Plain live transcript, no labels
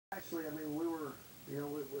initially, I mean, we were, you know,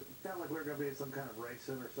 we felt like we were going to be in some kind of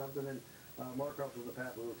racing or something, and motocross was the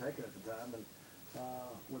path we were taking at the time, and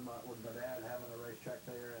with my dad having a racetrack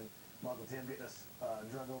there, and my Uncle Tim getting us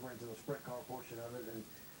drug over into the sprint car portion of it, and,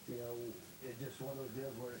 you know, it just one of those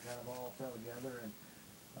deals where it kind of all fell together, and,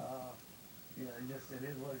 you know, it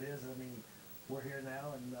is what it is. I mean, we're here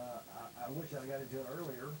now, and I wish I got into it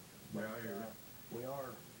earlier, but we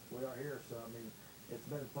are here, so, I mean, it's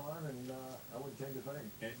been fun, and I wouldn't change a thing.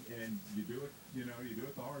 And you do it, you know, you do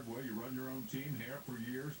it the hard way. You run your own team, have for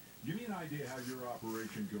years. Give me an idea how your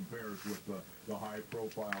operation compares with the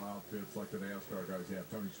high-profile outfits like the NASCAR guys have,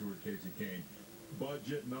 Tony Stewart, Casey Kane.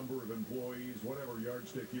 Budget, number of employees, whatever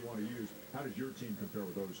yardstick you want to use. How does your team compare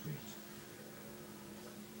with those teams?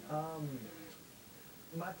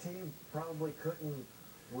 My team probably couldn't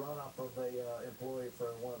run off of a employee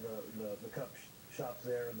for one of the cup shops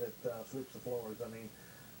there that sweeps the floors. I mean,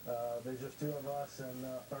 there's just two of us, and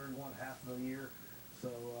third one half of the year,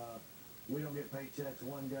 so we don't get paychecks.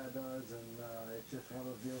 One guy does, and it's just one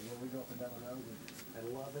of those deals where we go up and down the road and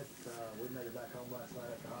love it. We made it back home last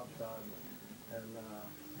night after Hobstad, and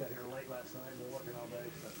got here late last night. We're working all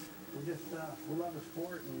day, so we just we love the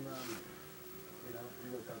sport, and you know,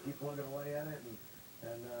 we're gonna keep plugging away at it,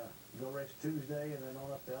 and go race Tuesday, and then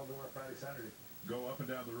on up to Eldora Friday, Saturday. Go up and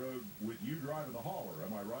down the road with you driving the hauler.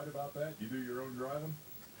 Am I right about that? You do your own driving?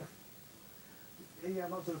 Yeah,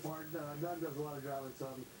 most of the part. Doug does a lot of driving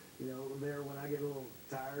some. You know, there when I get a little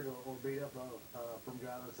tired or beat up from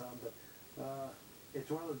driving some, but it's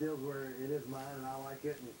one of those deals where it is mine and I like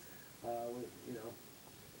it, and you know,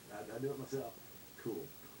 I do it myself. Cool.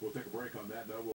 We'll take a break on that, though.